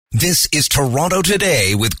This is Toronto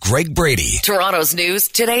Today with Greg Brady. Toronto's news,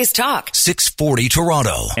 today's talk. 640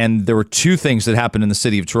 Toronto. And there were two things that happened in the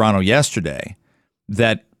city of Toronto yesterday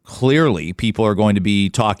that clearly people are going to be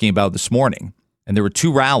talking about this morning. And there were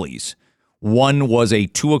two rallies. One was a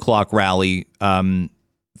 2 o'clock rally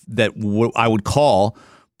that I would call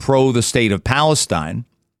pro the state of Palestine.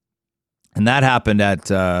 And that happened at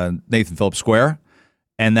Nathan Phillips Square.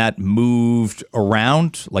 And that moved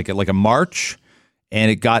around like a march. And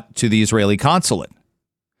it got to the Israeli consulate.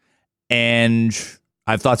 And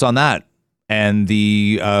I have thoughts on that. And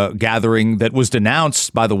the gathering that was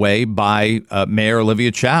denounced, by the way, by Mayor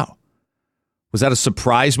Olivia Chow. Was that a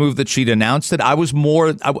surprise move that she'd announced it? I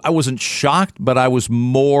wasn't shocked, but I was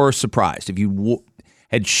more surprised. If you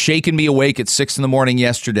had shaken me awake at 6 a.m.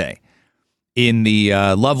 yesterday in the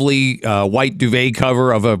lovely white duvet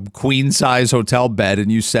cover of a queen-size hotel bed,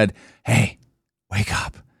 and you said, hey, wake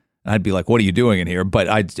up. I'd be like, what are you doing in here?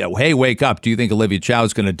 But hey, wake up. Do you think Olivia Chow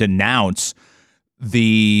is going to denounce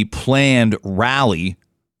the planned rally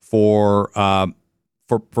for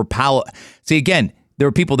Palestine? See, again, there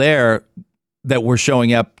were people there that were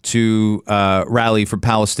showing up to rally for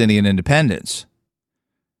Palestinian independence.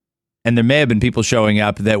 And there may have been people showing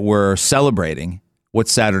up that were celebrating what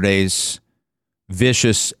Saturday's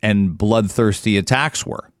vicious and bloodthirsty attacks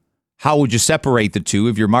were. How would you separate the two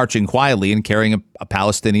if you're marching quietly and carrying a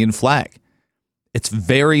Palestinian flag? It's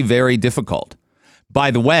very, very difficult. By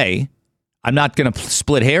the way, I'm not going to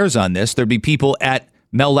split hairs on this. There'd be people at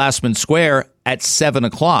Mel Lastman Square at 7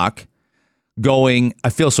 o'clock going, I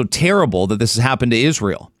feel so terrible that this has happened to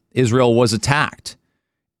Israel. Israel was attacked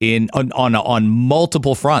on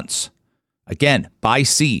multiple fronts. Again, by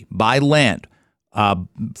sea, by land,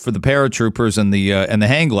 for the paratroopers and the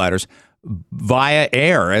hang gliders, via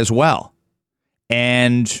air as well.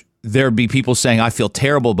 And there'd be people saying, I feel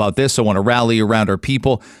terrible about this. I want to rally around our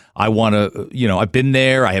people. I want to, I've been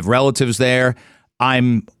there. I have relatives there.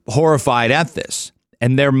 I'm horrified at this.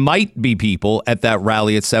 And there might be people at that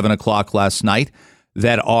rally at 7 o'clock last night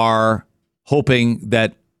that are hoping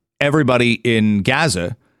that everybody in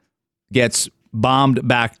Gaza gets bombed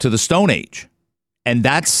back to the Stone Age. And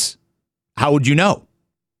that's, how would you know?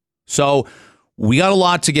 So we got a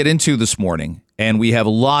lot to get into this morning, and we have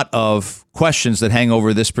a lot of questions that hang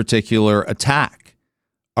over this particular attack.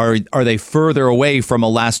 Are they further away from a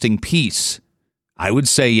lasting peace? I would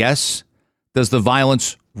say yes. Does the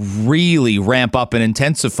violence really ramp up and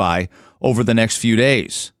intensify over the next few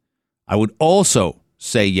days? I would also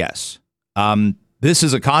say yes. This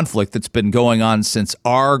is a conflict that's been going on since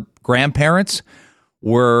our grandparents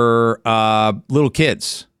were little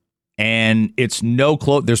kids. And it's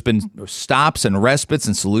there's been stops and respites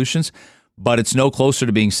and solutions, but it's no closer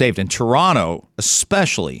to being saved. And Toronto,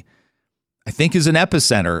 especially, I think is an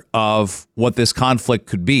epicenter of what this conflict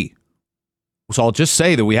could be. So I'll just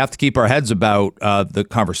say that we have to keep our heads about the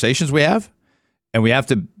conversations we have, and we have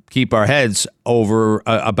to keep our heads over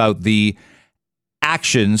about the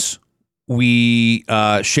actions we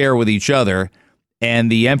share with each other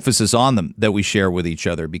and the emphasis on them that we share with each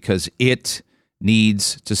other, because it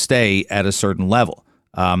needs to stay at a certain level.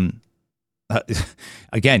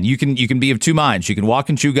 Again, you can be of two minds. You can walk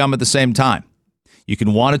and chew gum at the same time. You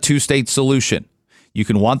can want a two-state solution. You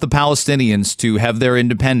can want the Palestinians to have their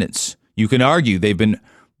independence. You can argue they've been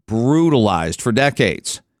brutalized for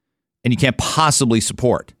decades, and you can't possibly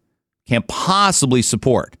support Hamas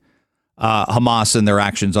and their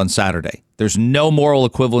actions on Saturday. There's no moral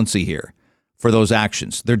equivalency here for those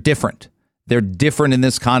actions. They're different. They're different in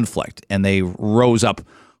this conflict, and they rose up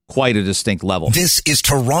quite a distinct level. This is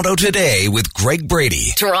Toronto Today with Greg Brady.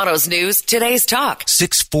 Toronto's news, today's talk.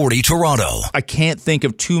 640 Toronto. I can't think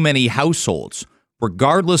of too many households,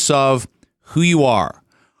 regardless of who you are,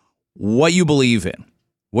 what you believe in,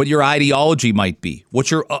 what your ideology might be,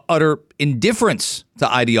 what your utter indifference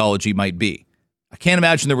to ideology might be. I can't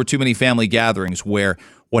imagine there were too many family gatherings where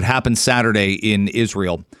what happened Saturday in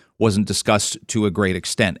Israel wasn't discussed to a great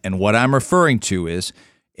extent. And what I'm referring to is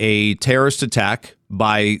a terrorist attack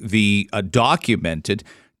by the documented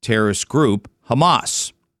terrorist group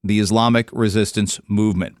Hamas, the Islamic Resistance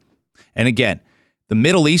Movement. And again, the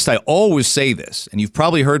Middle East, I always say this, and you've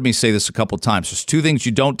probably heard me say this a couple of times. There's two things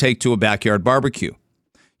you don't take to a backyard barbecue: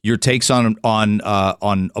 your takes on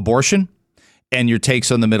abortion and your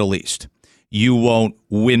takes on the Middle East. You won't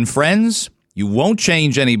win friends. You won't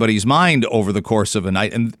change anybody's mind over the course of a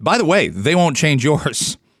night. And by the way, they won't change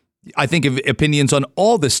yours. I think opinions on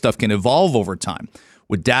all this stuff can evolve over time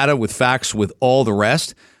with data, with facts, with all the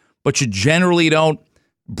rest. But you generally don't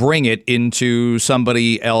bring it into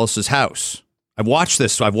somebody else's house. I've watched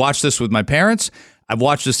this with my parents. I've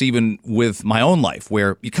watched this even with my own life,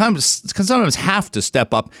 where you kind of sometimes have to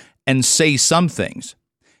step up and say some things.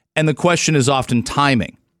 And the question is often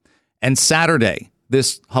timing. And Saturday,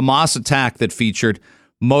 this Hamas attack that featured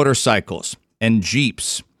motorcycles and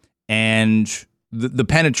Jeeps and the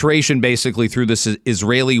penetration basically through this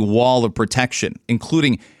Israeli wall of protection,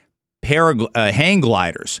 including hang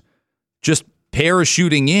gliders, just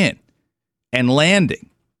parachuting in and landing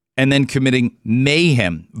and then committing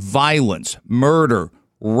mayhem, violence, murder,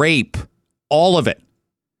 rape, all of it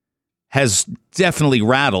has definitely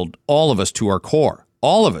rattled all of us to our core,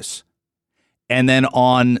 all of us. And then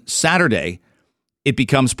on Saturday, it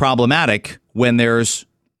becomes problematic when there's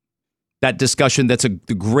that discussion that's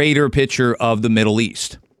the greater picture of the Middle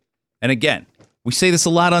East. And again, we say this a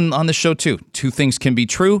lot on the show too. Two things can be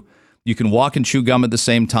true. You can walk and chew gum at the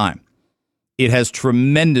same time. It has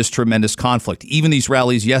tremendous, tremendous conflict. Even these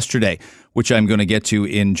rallies yesterday, which I'm going to get to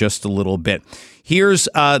in just a little bit. Here's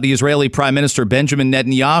the Israeli Prime Minister Benjamin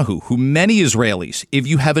Netanyahu, who many Israelis, if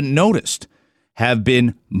you haven't noticed, have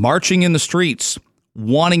been marching in the streets,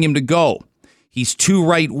 wanting him to go. He's too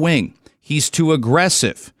right-wing. He's too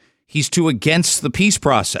aggressive. He's too against the peace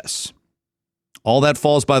process. All that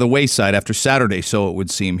falls by the wayside after Saturday, so it would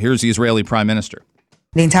seem. Here's the Israeli Prime Minister.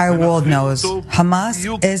 The entire world knows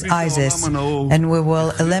Hamas is ISIS, and we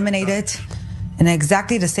will eliminate it in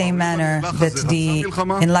exactly the same manner that the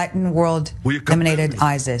enlightened world eliminated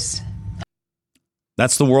ISIS.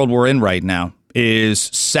 That's the world we're in right now, is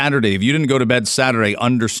Saturday. If you didn't go to bed Saturday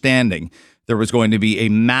understanding there was going to be a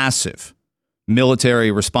massive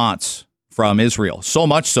military response from Israel, so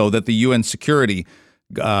much so that the UN Security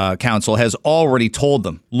Council has already told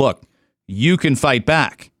them, look, you can fight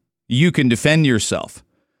back. You can defend yourself.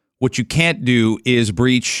 What you can't do is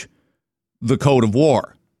breach the code of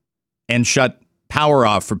war and shut power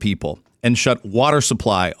off for people and shut water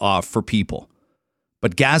supply off for people.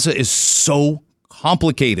 But Gaza is so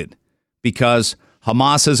complicated because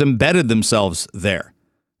Hamas has embedded themselves there.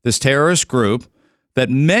 This terrorist group that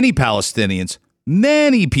many Palestinians,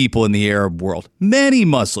 many people in the Arab world, many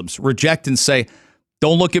Muslims reject and say,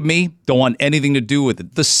 don't look at me, don't want anything to do with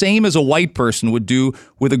it. The same as a white person would do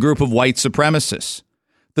with a group of white supremacists.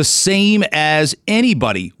 The same as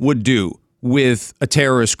anybody would do with a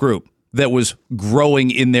terrorist group that was growing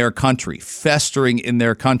in their country, festering in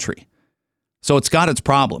their country. So it's got its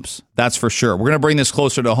problems, that's for sure. We're going to bring this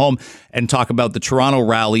closer to home and talk about the Toronto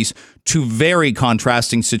rallies, two very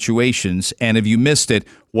contrasting situations. And if you missed it,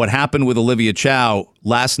 what happened with Olivia Chow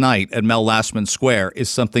last night at Mel Lastman Square is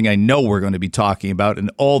something I know we're going to be talking about,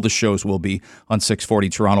 and all the shows will be on 640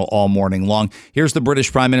 Toronto all morning long. Here's the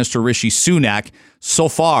British Prime Minister Rishi Sunak. So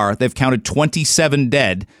far, they've counted 27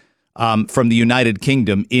 dead from the United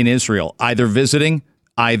Kingdom in Israel, either visiting,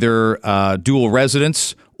 either dual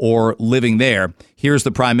residence, or living there. Here's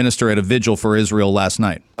the Prime Minister at a vigil for Israel last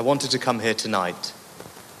night. I wanted to come here tonight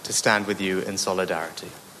to stand with you in solidarity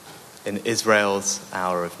in Israel's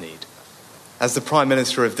hour of need. As the Prime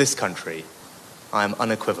Minister of this country, I am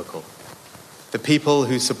unequivocal. The people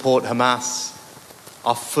who support Hamas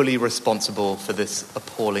are fully responsible for this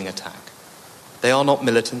appalling attack. They are not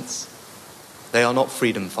militants. They are not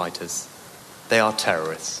freedom fighters. They are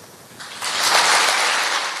terrorists.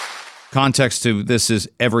 Context to this is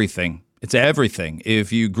everything. It's everything.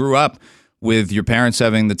 If you grew up with your parents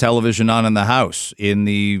having the television on in the house in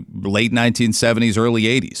the late 1970s, early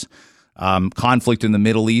 80s, conflict in the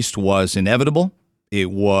Middle East was inevitable. There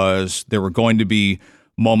were going to be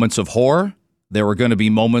moments of horror. There were going to be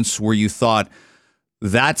moments where you thought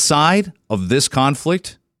that side of this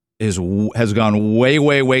conflict has gone way,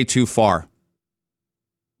 way, way too far.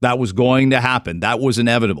 That was going to happen. That was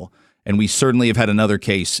inevitable. And we certainly have had another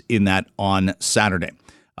case in that on Saturday.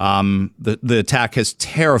 The attack has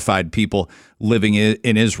terrified people living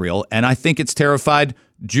in Israel, and I think it's terrified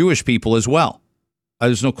Jewish people as well.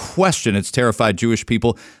 There's no question it's terrified Jewish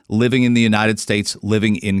people living in the United States,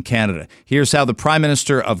 living in Canada. Here's how the Prime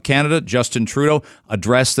Minister of Canada, Justin Trudeau,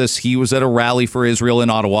 addressed this. He was at a rally for Israel in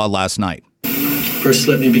Ottawa last night. First,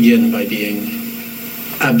 let me begin by being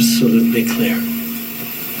absolutely clear.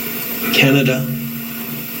 Canada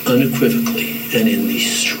unequivocally and in the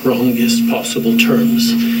strongest possible terms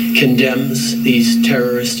condemns these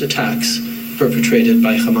terrorist attacks perpetrated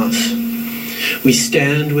by Hamas. We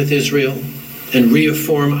stand with Israel and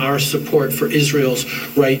reaffirm our support for Israel's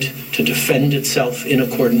right to defend itself in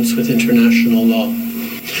accordance with international law.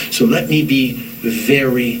 So let me be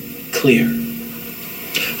very clear.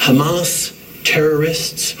 Hamas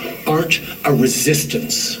terrorists aren't a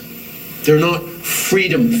resistance. They're not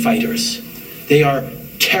freedom fighters. They are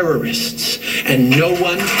terrorists, and no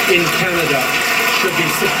one in Canada should be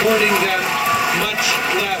supporting them much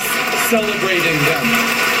less celebrating them.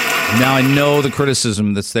 Now, I know the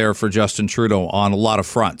criticism that's there for Justin Trudeau on a lot of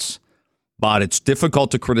fronts, but it's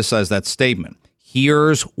difficult to criticize that statement.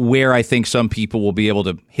 Here's where I think some people will be able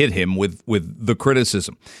to hit him with the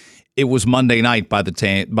criticism. It was Monday night by the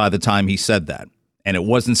time he said that, and it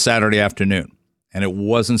wasn't Saturday afternoon, and it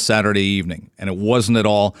wasn't Saturday evening, and it wasn't at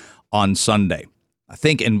all on Sunday. I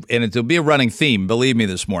think, and it'll be a running theme, believe me,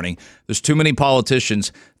 this morning, there's too many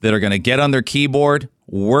politicians that are going to get on their keyboard,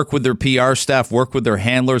 work with their PR staff, work with their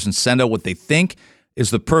handlers, and send out what they think is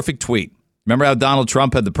the perfect tweet. Remember how Donald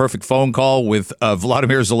Trump had the perfect phone call with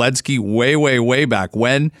Vladimir Zelensky way back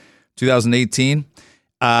when, 2018?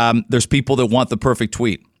 There's people that want the perfect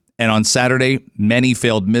tweet. And on Saturday, many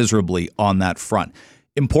failed miserably on that front.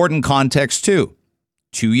 Important context, too.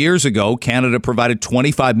 2 years ago, Canada provided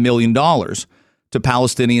 $25 million to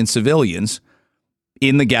Palestinian civilians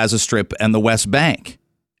in the Gaza Strip and the West Bank.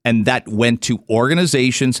 And that went to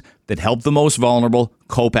organizations that help the most vulnerable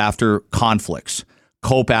cope after conflicts,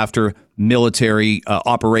 cope after military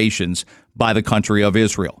operations by the country of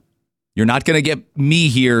Israel. You're not going to get me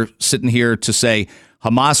here, sitting here to say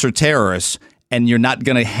Hamas are terrorists, and you're not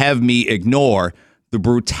going to have me ignore the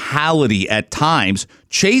brutality at times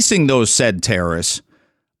chasing those said terrorists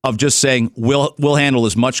of just saying we'll handle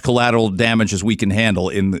as much collateral damage as we can handle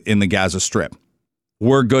in the Gaza Strip.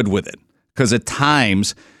 We're good with it. Because at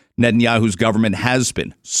times, Netanyahu's government has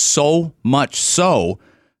been so much so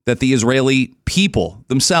that the Israeli people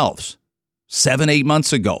themselves, 7-8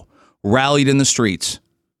 months ago, rallied in the streets.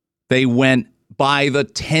 They went by the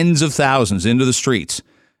tens of thousands into the streets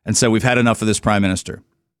and said, we've had enough of this prime minister.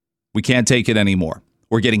 We can't take it anymore.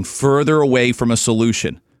 We're getting further away from a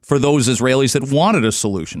solution for those Israelis that wanted a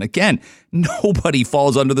solution. Again, nobody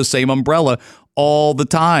falls under the same umbrella all the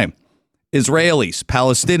time. Israelis,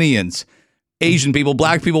 Palestinians, Asian people,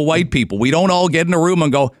 black people, white people. We don't all get in a room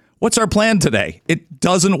and go, what's our plan today? It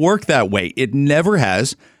doesn't work that way. It never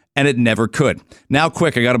has, and it never could. Now,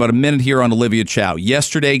 quick, I got about a minute here on Olivia Chow.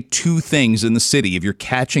 Yesterday, 2 things in the city, if you're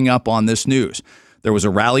catching up on this news. There was a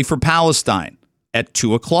rally for Palestine at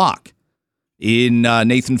 2 o'clock in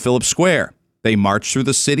Nathan Phillips Square. They marched through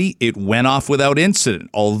the city. It went off without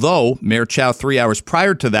incident, although Mayor Chow 3 hours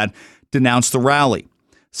prior to that denounced the rally,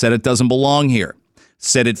 said it doesn't belong here,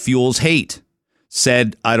 said it fuels hate,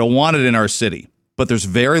 said, I don't want it in our city. But there's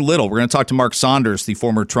very little. We're going to talk to Mark Saunders, the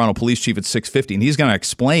former Toronto police chief, at 6:50, and he's going to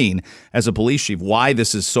explain, as a police chief, why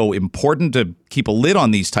this is so important to keep a lid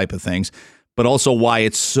on these type of things, but also why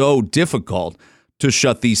it's so difficult to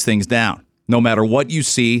shut these things down. No matter what you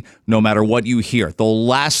see, no matter what you hear, the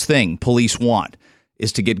last thing police want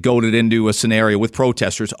is to get goaded into a scenario with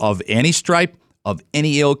protesters of any stripe, of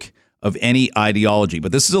any ilk, of any ideology.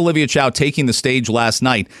 But this is Olivia Chow taking the stage last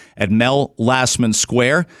night at Mel Lastman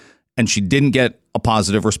Square, and she didn't get a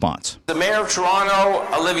positive response. The Mayor of Toronto,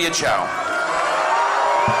 Olivia Chow.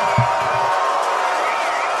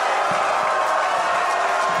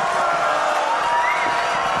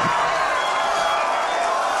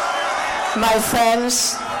 My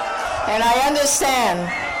friends, and I understand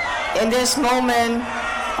in this moment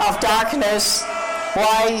of darkness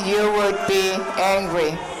why you would be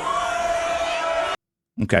angry.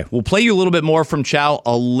 Okay, we'll play you a little bit more from Chow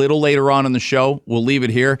a little later on in the show. We'll leave it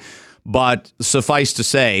here. But suffice to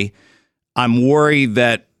say, I'm worried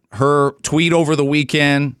that her tweet over the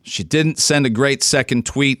weekend, she didn't send a great second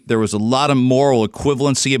tweet. There was a lot of moral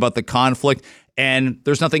equivalency about the conflict, and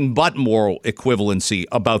there's nothing but moral equivalency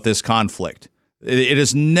about this conflict. It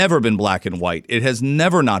has never been black and white. It has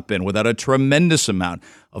never not been without a tremendous amount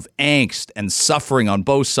of angst and suffering on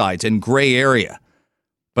both sides and gray area.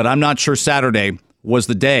 But I'm not sure Saturday was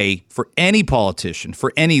the day for any politician,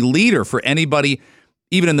 for any leader, for anybody,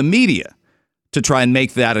 even in the media, to try and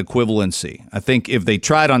make that equivalency. I think if they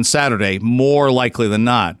tried on Saturday, more likely than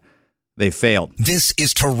not, they failed. This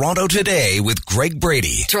is Toronto Today with Greg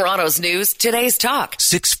Brady. Toronto's news, today's talk.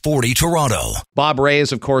 640 Toronto. Bob Rae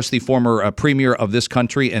is, of course, the former premier of this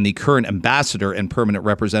country and the current ambassador and permanent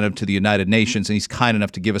representative to the United Nations, and he's kind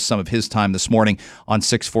enough to give us some of his time this morning on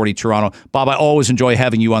 640 Toronto. Bob, I always enjoy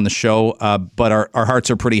having you on the show, but our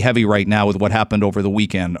hearts are pretty heavy right now with what happened over the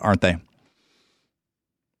weekend, aren't they?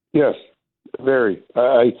 Yes, very.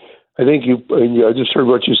 I think I just heard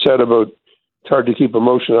what you said about it's hard to keep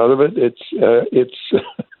emotion out of it. It's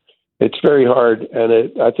very hard,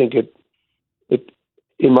 and I think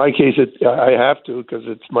in my case I have to because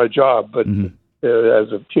it's my job. But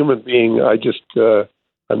as a human being, I'm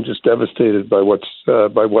just devastated by what's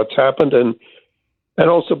happened and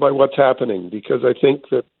also by what's happening, because I think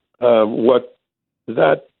that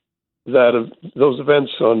those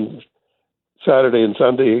events on Saturday and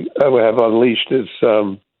Sunday have unleashed is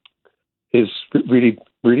really,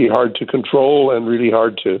 really hard to control and really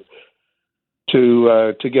hard to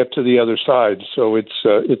get to the other side. So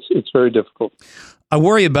it's very difficult. I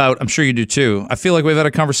worry about, I'm sure you do too, I feel like we've had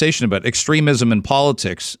a conversation about extremism in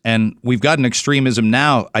politics, and we've got an extremism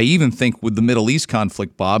now, I even think, with the Middle East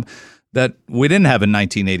conflict, Bob, that we didn't have in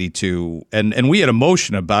 1982. And we had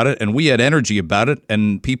emotion about it, and we had energy about it,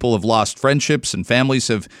 and people have lost friendships, and families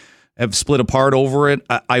have split apart over it.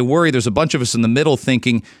 I worry there's a bunch of us in the middle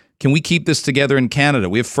thinking, can we keep this together in Canada?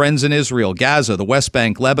 We have friends in Israel, Gaza, the West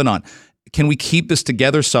Bank, Lebanon. Can we keep this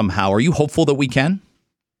together somehow? Are you hopeful that we can?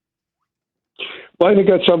 Well, I think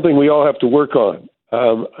that's something we all have to work on.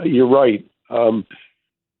 You're right. I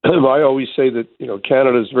always say that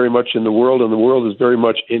Canada is very much in the world, and the world is very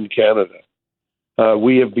much in Canada.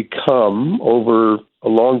 We have become, over a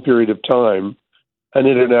long period of time, an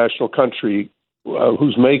international country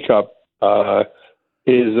whose makeup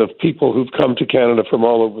is of people who've come to Canada from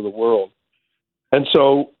all over the world. And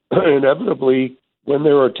so, inevitably, when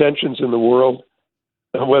there are tensions in the world,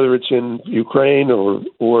 whether it's in Ukraine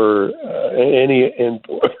or any in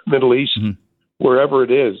Middle East, wherever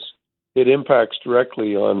it is, it impacts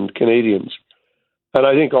directly on Canadians. And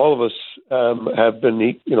I think all of us have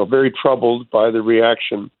been, very troubled by the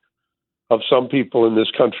reaction of some people in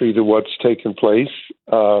this country to what's taken place.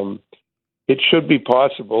 It should be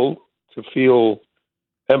possible to feel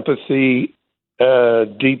empathy,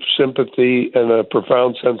 deep sympathy, and a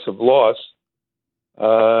profound sense of loss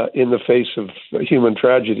in the face of human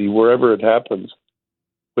tragedy, wherever it happens,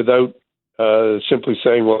 without simply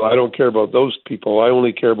saying, well, I don't care about those people, I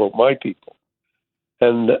only care about my people.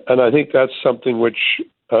 And I think that's something which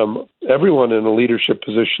everyone in a leadership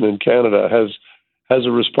position in Canada has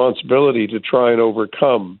a responsibility to try and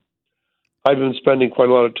overcome. I've been spending quite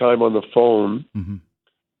a lot of time on the phone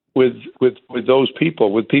with those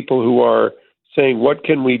people, with people who are saying, what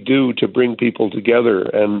can we do to bring people together?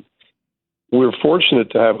 And we're fortunate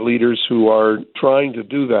to have leaders who are trying to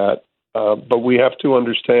do that, but we have to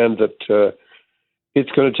understand that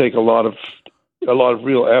it's going to take a lot of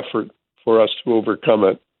real effort for us to overcome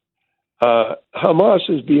it. Hamas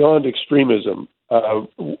is beyond extremism.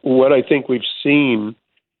 What I think we've seen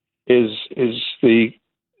is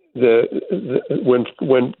when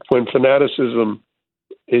fanaticism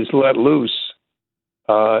is let loose,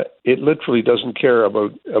 it literally doesn't care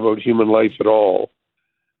about human life at all.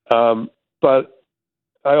 But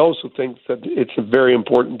I also think that it's very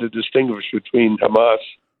important to distinguish between Hamas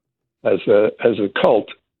as a cult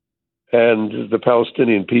and the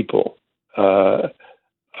Palestinian people.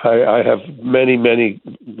 I have many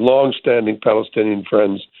long-standing Palestinian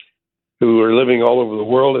friends who are living all over the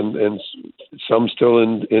world, and some still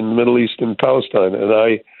in the Middle East and Palestine. And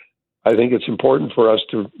I think it's important for us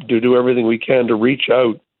to do everything we can to reach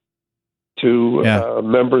out to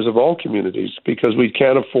members of all communities, because we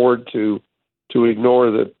can't afford to ignore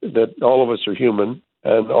that all of us are human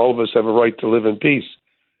and all of us have a right to live in peace.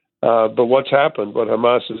 But what's happened, what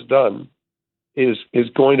Hamas has done, is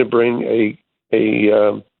going to bring a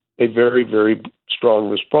very, very strong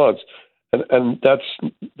response, and that's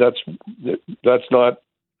not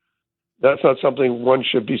something one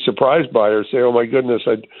should be surprised by or say, oh my goodness,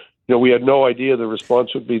 we had no idea the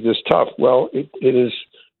response would be this tough. Well, it is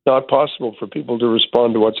not possible for people to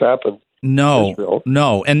respond to what's happened.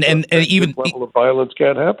 No, and even level of violence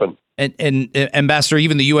can't happen. And Ambassador,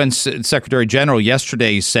 even the UN Secretary General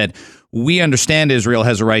yesterday said, we understand Israel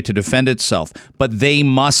has a right to defend itself, but they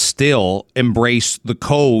must still embrace the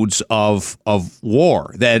codes of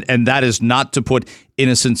war. That is not to put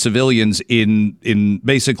innocent civilians in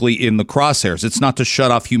basically in the crosshairs. It's not to shut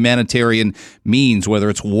off humanitarian means, whether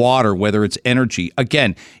it's water, whether it's energy.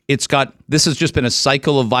 Again, this has just been a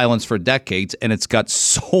cycle of violence for decades, and it's got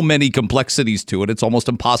so many complexities to it. It's almost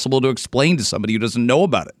impossible to explain to somebody who doesn't know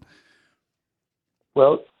about it.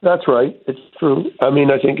 Well, that's right. It's true. I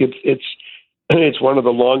mean, I think it's one of the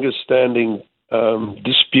longest standing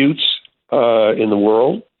disputes in the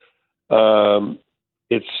world.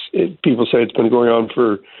 People say it's been going on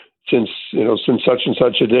since such and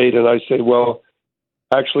such a date, and I say, well,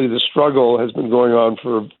 actually, the struggle has been going on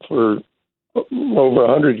for over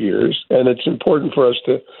 100 years, and it's important for us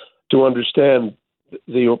to understand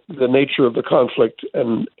the nature of the conflict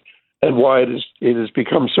and why it has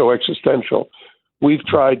become so existential.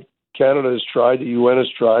 Canada has tried, the UN has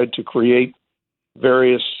tried to create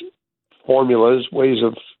various formulas, ways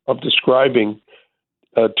of describing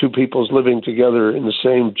two peoples living together in the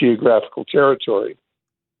same geographical territory.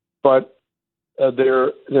 But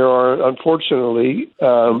there are, unfortunately,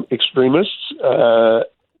 extremists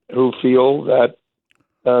who feel that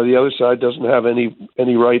the other side doesn't have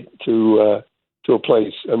any right to a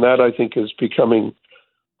place, and that I think is becoming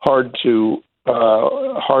harder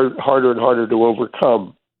and harder to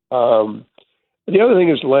overcome. The other thing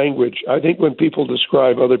is language. I think when people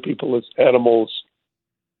describe other people as animals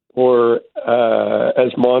or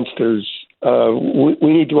as monsters,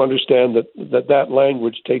 we need to understand that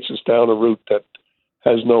language takes us down a route that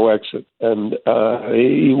has no exit. And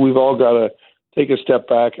we've all got to take a step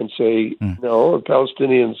back and say, no, the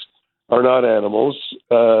Palestinians are not animals.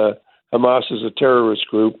 Hamas is a terrorist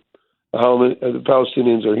group. The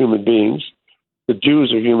Palestinians are human beings. The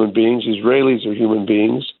Jews are human beings. Israelis are human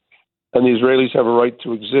beings. And the Israelis have a right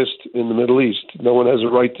to exist in the Middle East. No one has a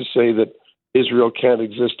right to say that Israel can't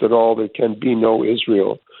exist at all. There can be no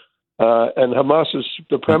Israel. And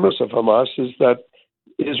the premise of Hamas is that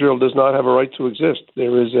Israel does not have a right to exist.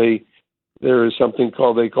 There is something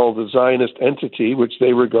they call the Zionist entity, which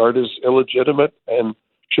they regard as illegitimate and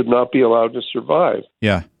should not be allowed to survive.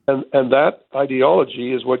 Yeah. And that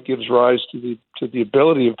ideology is what gives rise to the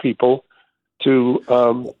ability of people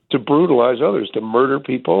to brutalize others, to murder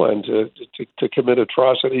people, and to commit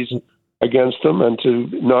atrocities against them, and to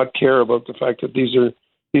not care about the fact that these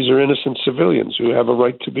are innocent civilians who have a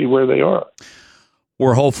right to be where they are.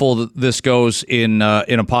 We're hopeful that this goes in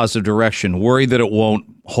a positive direction. Worried that it won't.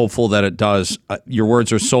 Hopeful that it does. Your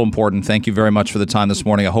words are so important. Thank you very much for the time this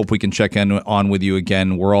morning. I hope we can check on with you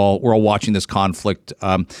again. We're all watching this conflict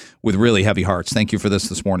with really heavy hearts. Thank you for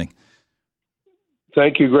this morning.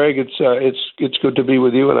 Thank you, Greg. It's good to be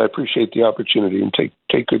with you, and I appreciate the opportunity. And take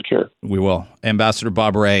good care. We will. Ambassador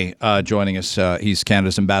Bob Rae joining us. He's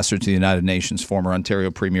Canada's ambassador to the United Nations, former Ontario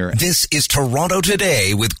Premier. This is Toronto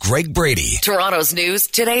Today with Greg Brady. Toronto's news,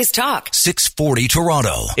 today's talk. 640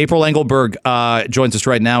 Toronto. April Engelberg joins us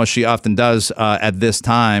right now, as she often does at this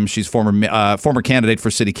time. She's former candidate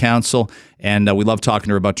for City Council, and we love talking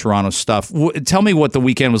to her about Toronto stuff. Tell me what the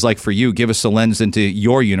weekend was like for you. Give us a lens into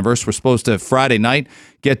your universe. We're supposed to Friday night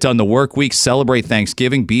get done the work week, celebrate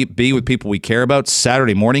Thanksgiving, be with people we care about.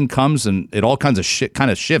 Saturday morning comes and it all kinds of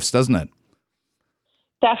shifts, doesn't it?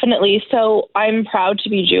 Definitely. So I'm proud to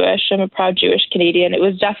be Jewish. I'm a proud Jewish Canadian. It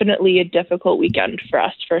was definitely a difficult weekend for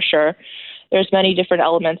us, for sure. There's many different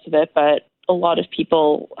elements of it, but a lot of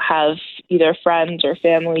people have either friends or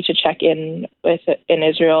family to check in with in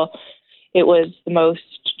Israel. It was the most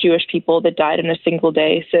Jewish people that died in a single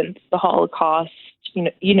day since the Holocaust.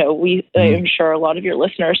 I'm sure a lot of your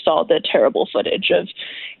listeners saw the terrible footage of,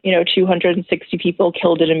 260 people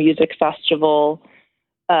killed at a music festival,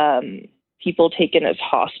 people taken as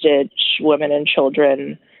hostage, women and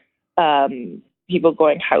children, people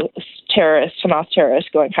going Hamas terrorists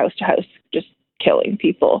going house to house, just killing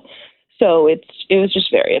people. So it was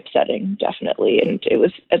just very upsetting, definitely. And it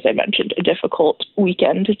was, as I mentioned, a difficult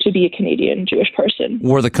weekend to be a Canadian Jewish person.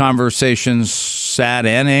 Were the conversations sad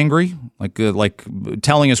and angry? Like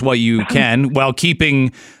telling us what you can while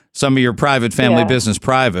keeping some of your private family business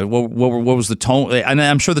private. What was the tone? And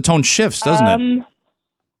I'm sure the tone shifts, doesn't it?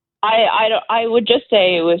 I would just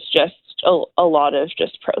say it was just a lot of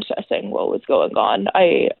just processing what was going on.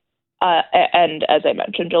 And as I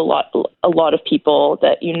mentioned, a lot of people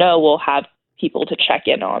that will have people to check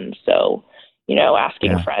in on. So,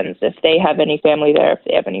 asking friends if they have any family there, if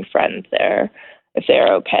they have any friends there, if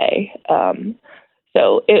they're okay.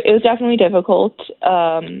 So it was definitely difficult.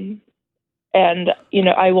 And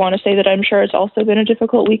I want to say that I'm sure it's also been a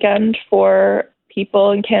difficult weekend for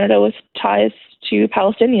people in Canada with ties to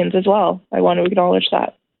Palestinians as well. I want to acknowledge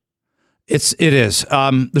that. It is.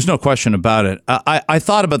 There's no question about it. I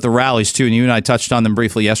thought about the rallies too, and you and I touched on them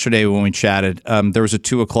briefly yesterday when we chatted. There was a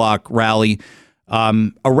 2:00 rally,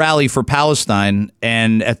 a rally for Palestine,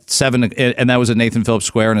 and at 7, and that was at Nathan Phillips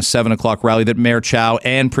Square, and a 7:00 rally that Mayor Chow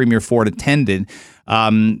and Premier Ford attended.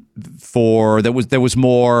 That was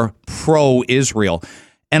more pro-Israel,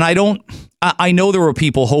 and I know there were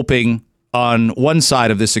people hoping on one side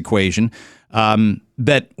of this equation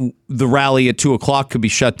that the rally at 2:00 could be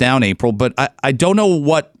shut down, April, but I don't know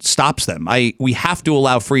what stops them. We have to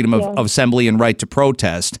allow freedom of assembly and right to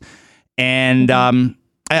protest. And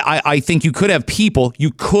I think you could have people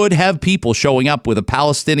showing up with a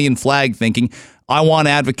Palestinian flag thinking, I want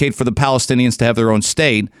to advocate for the Palestinians to have their own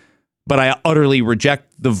state, but I utterly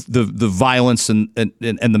reject the violence and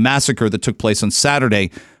the massacre that took place on Saturday.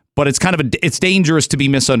 But it's dangerous to be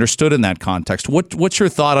misunderstood in that context. What's your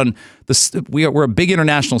thought on this? We're a big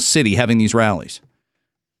international city having these rallies.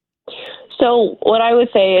 So what I would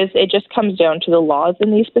say is it just comes down to the laws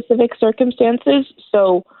in these specific circumstances.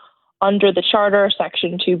 So under the Charter,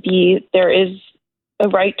 Section 2B, there is a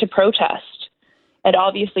right to protest. And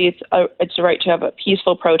obviously, it's a right to have a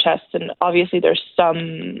peaceful protest, and obviously there's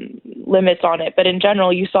some limits on it. But in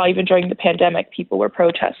general, you saw even during the pandemic, people were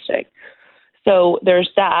protesting. So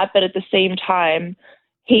there's that. But at the same time,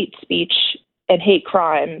 hate speech and hate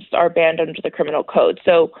crimes are banned under the criminal code.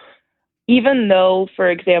 So even though, for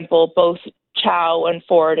example, both Chow and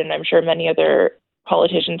Ford, and I'm sure many other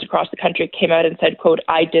politicians across the country came out and said, quote,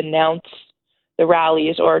 I denounce the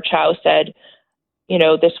rallies, or Chow said,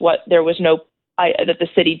 there was no, that the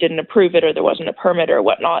city didn't approve it, or there wasn't a permit or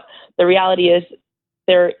whatnot. The reality is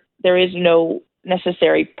there is no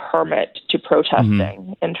necessary permit to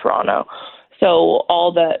protesting in Toronto. So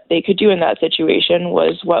all that they could do in that situation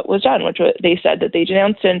was what was done, which was, they said that they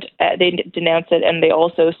denounced it, and they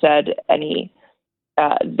also said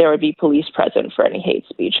there would be police present for any hate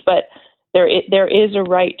speech. But there is a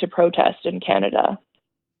right to protest in Canada.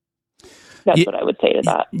 That's what I would say to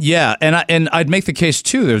that. Yeah, and I'd make the case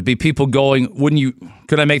too. There'd be people going.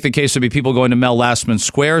 Could I make the case there'd be people going to Mel Lastman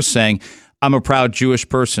Square saying, I'm a proud Jewish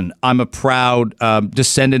person. I'm a proud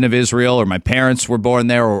descendant of Israel, or my parents were born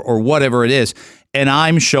there, or whatever it is. And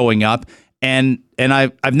I'm showing up, and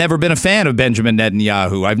I've never been a fan of Benjamin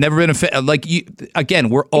Netanyahu. I've never been a fan.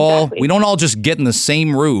 We don't all just get in the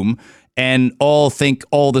same room and all think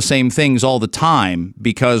all the same things all the time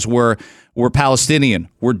because we're Palestinian,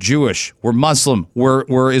 we're Jewish, we're Muslim,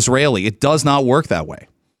 we're Israeli. It does not work that way.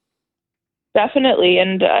 Definitely,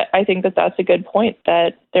 and I think that that's a good point,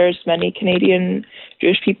 that there's many Canadian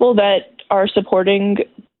Jewish people that are supporting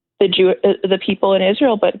the people in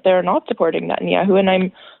Israel, but they're not supporting Netanyahu.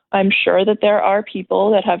 And I'm sure that there are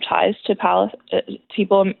people that have ties to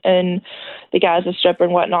people in the Gaza Strip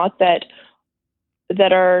and whatnot that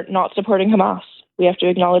are not supporting Hamas. We have to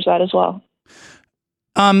acknowledge that as well.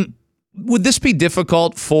 Would this be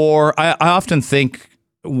difficult for? I often think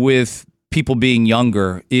with people being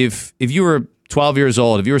younger, if you were 12 years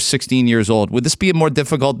old, if you were 16 years old, would this be a more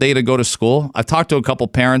difficult day to go to school? I've talked to a couple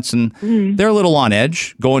parents, and they're a little on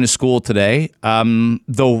edge going to school today.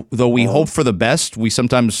 Though we hope for the best, we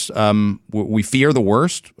sometimes we fear the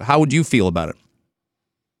worst. How would you feel about it?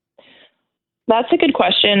 That's a good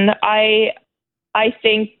question. I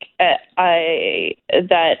think I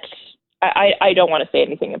don't want to say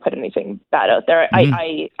anything and put anything bad out there.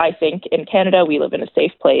 I think in Canada we live in a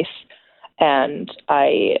safe place, and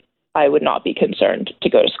I would not be concerned to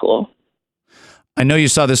go to school. I know you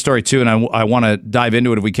saw this story too, and I want to dive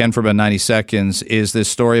into it if we can for about 90 seconds, is this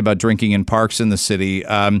story about drinking in parks in the city.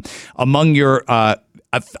 Among your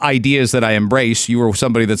ideas that I embrace, you were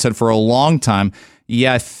somebody that said for a long time,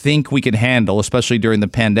 I think we can handle, especially during the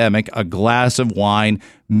pandemic, a glass of wine,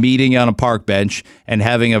 meeting on a park bench, and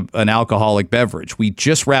having an alcoholic beverage. We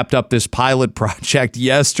just wrapped up this pilot project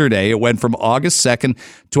yesterday. It went from August 2nd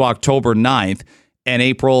to October 9th. And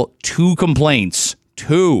April, 2 complaints,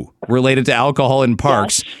 related to alcohol in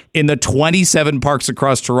parks in the 27 parks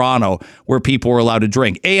across Toronto where people were allowed to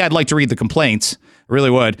drink. A, I'd like to read the complaints. I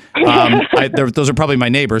really would. Those are probably my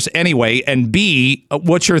neighbors. Anyway, and B,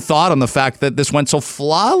 what's your thought on the fact that this went so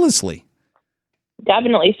flawlessly?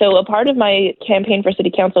 Definitely. So a part of my campaign for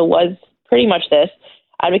city council was pretty much this,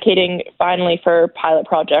 advocating finally for a pilot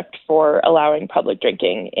project for allowing public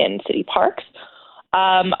drinking in city parks.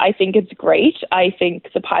 I think it's great. I think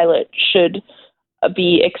the pilot should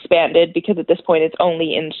be expanded because at this point it's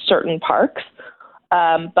only in certain parks.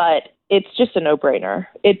 But it's just a no-brainer.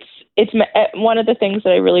 It's one of the things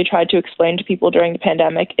that I really tried to explain to people during the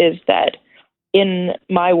pandemic is that in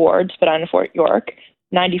my ward, Spadina Fort York,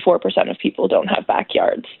 94% of people don't have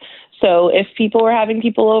backyards. So if people were having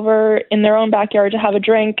people over in their own backyard to have a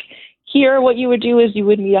drink, here what you would do is you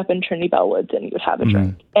would meet up in Trinity Bellwoods and you would have a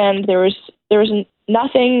drink. And there was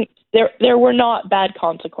nothing, there were not bad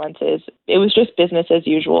consequences. It was just business as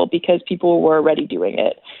usual because people were already doing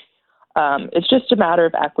it. It's just a matter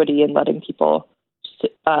of equity and letting people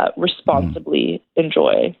responsibly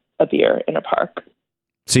enjoy a beer in a park.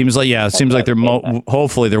 Seems like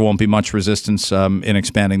hopefully there won't be much resistance in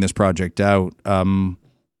expanding this project out.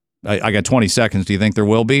 I got 20 seconds. Do you think there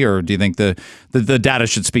will be, or do you think the data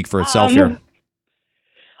should speak for itself here?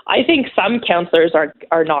 I think some councillors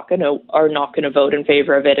are not going to vote in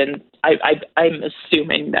favor of it, and I'm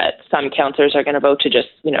assuming that some councillors are going to vote to just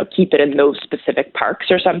keep it in those specific parks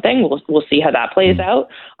or something. We'll see how that plays out.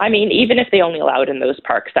 I mean, even if they only allow it in those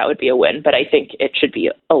parks, that would be a win. But I think it should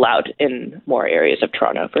be allowed in more areas of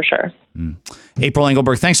Toronto for sure. April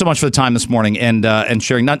Engelberg, thanks so much for the time this morning and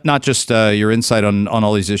sharing not just your insight on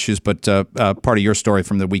all these issues, but part of your story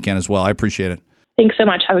from the weekend as well. I appreciate it. Thanks so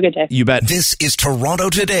much. Have a good day. You bet. This is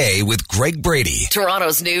Toronto Today with Greg Brady.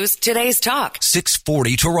 Toronto's news, today's talk.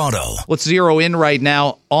 640 Toronto. Let's zero in right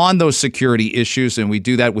now on those security issues, and we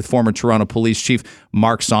do that with former Toronto Police Chief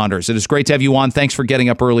Mark Saunders. It is great to have you on. Thanks for getting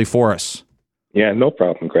up early for us. Yeah, no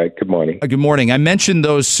problem, Greg. Good morning. Good morning. I mentioned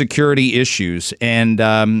those security issues, and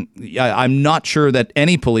I'm not sure that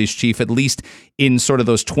any police chief, at least in sort of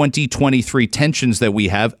those 2023 tensions that we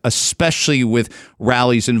have, especially with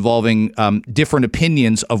rallies involving different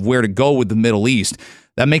opinions of where to go with the Middle East,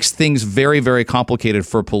 that makes things very, very complicated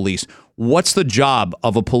for police. What's the job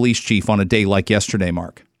of a police chief on a day like yesterday,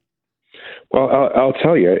 Mark? Well, I'll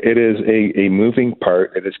tell you, it is a moving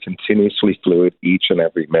part. It is continuously fluid each and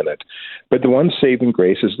every minute. But the one saving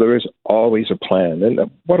grace is there is always a plan.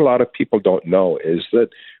 And what a lot of people don't know is that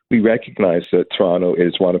we recognize that Toronto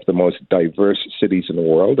is one of the most diverse cities in the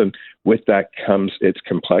world. And with that comes its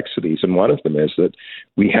complexities. And one of them is that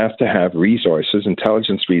we have to have resources,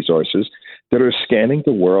 intelligence resources, that are scanning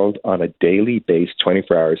the world on a daily basis,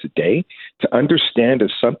 24 hours a day, to understand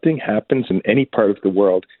if something happens in any part of the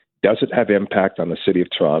world, does it have impact on the city of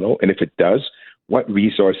Toronto? And if it does, what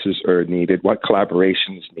resources are needed? What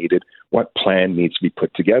collaboration is needed? What plan needs to be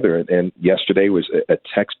put together? And yesterday was a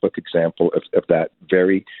textbook example of that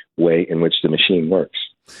very way in which the machine works.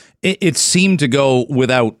 It seemed to go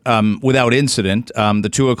without incident. The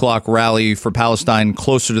 2:00 rally for Palestine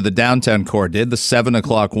closer to the downtown core did. The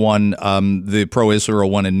 7:00 one, the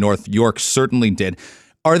pro-Israel one in North York certainly did.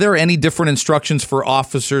 Are there any different instructions for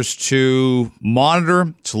officers to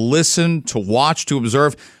monitor, to listen, to watch, to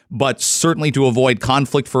observe, but certainly to avoid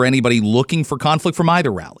conflict for anybody looking for conflict from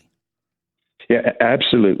either rally? Yeah,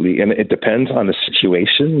 absolutely. And it depends on the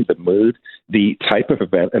situation, the mood, the type of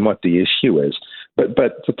event, and what the issue is. But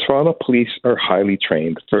the Toronto police are highly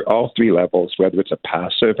trained for all three levels, whether it's a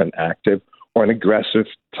passive, an active, or an aggressive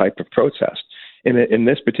type of protest. In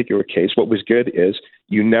this particular case, what was good is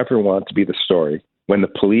you never want to be the story. When the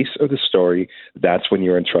police are the story, that's when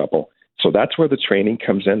you're in trouble. So that's where the training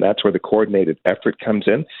comes in. That's where the coordinated effort comes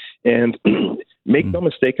in. And make no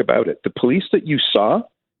mistake about it. The police that you saw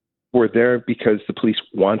were there because the police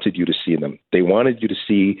wanted you to see them. They wanted you to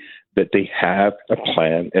see that they have a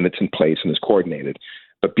plan and it's in place and it's coordinated.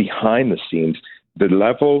 But behind the scenes, the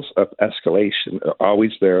levels of escalation are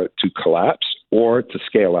always there to collapse or to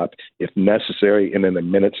scale up if necessary and in a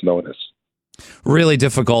minute's notice. Really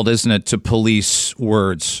difficult, isn't it, to police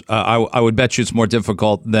words? I would bet you it's more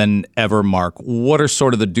difficult than ever, Mark. What are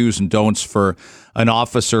sort of the do's and don'ts for an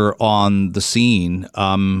officer on the scene,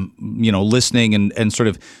 listening and sort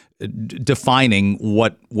of defining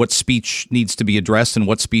what speech needs to be addressed and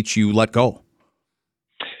what speech you let go?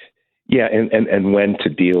 Yeah, and when to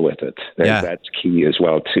deal with it. Yeah. That's key as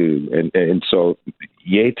well, too. And so,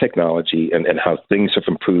 yay, technology and how things have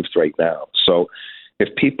improved right now. So if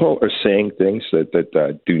people are saying things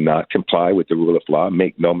that do not comply with the rule of law,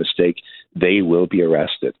 make no mistake, they will be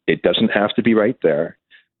arrested. It doesn't have to be right there,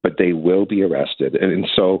 but they will be arrested. And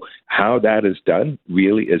so how that is done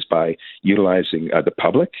really is by utilizing the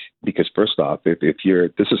public, because first off,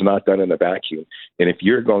 this is not done in a vacuum. And if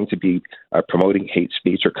you're going to be promoting hate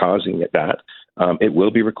speech or causing that, it will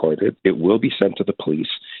be recorded, it will be sent to the police,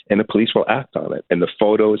 and the police will act on it. And the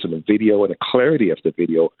photos and the video and the clarity of the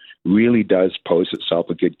video really does pose itself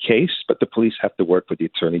a good case, but the police have to work with the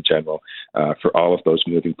Attorney General for all of those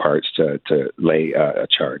moving parts to lay a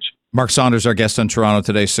charge. Mark Saunders, our guest on Toronto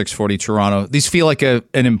Today, 640 Toronto. These feel like an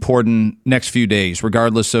important next few days,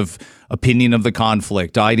 regardless of opinion of the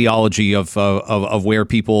conflict, ideology of where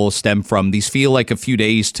people stem from. These feel like a few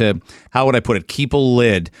days to, how would I put it, keep a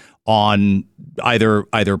lid on either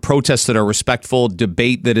protests that are respectful,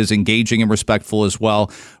 debate that is engaging and respectful as well.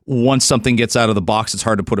 Once something gets out of the box, it's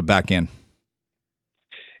hard to put it back in.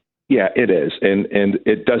 Yeah, it is. And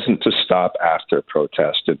it doesn't just stop after a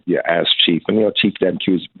protest. As chief, and Chief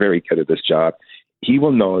Demke is very good at this job. He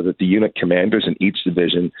will know that the unit commanders in each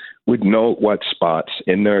division would know what spots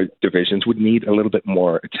in their divisions would need a little bit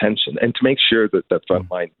more attention, and to make sure that the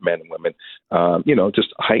frontline men and women, just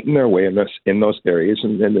heighten their awareness in those areas,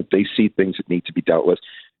 and then if they see things that need to be dealt with,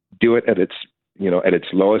 do it at its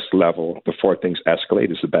lowest level before things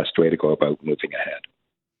escalate is the best way to go about moving ahead.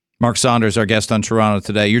 Mark Saunders, our guest on Toronto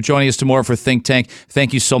Today. You're joining us tomorrow for Think Tank.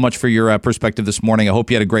 Thank you so much for your perspective this morning. I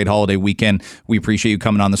hope you had a great holiday weekend. We appreciate you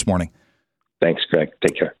coming on this morning. Thanks, Greg.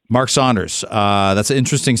 Take care. Mark Saunders. That's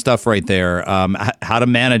interesting stuff right there. How to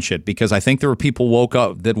manage it, because I think there were people woke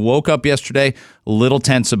up yesterday a little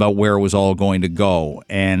tense about where it was all going to go,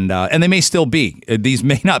 and they may still be. These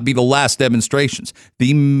may not be the last demonstrations.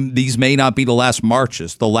 These may not be the last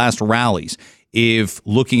marches, the last rallies. If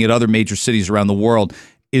looking at other major cities around the world,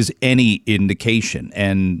 is any indication.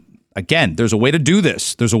 And again, there's a way to do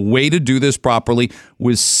this. There's a way to do this properly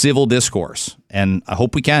with civil discourse. And I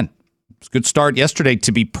hope we can. It's a good start yesterday,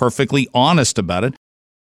 to be perfectly honest about it.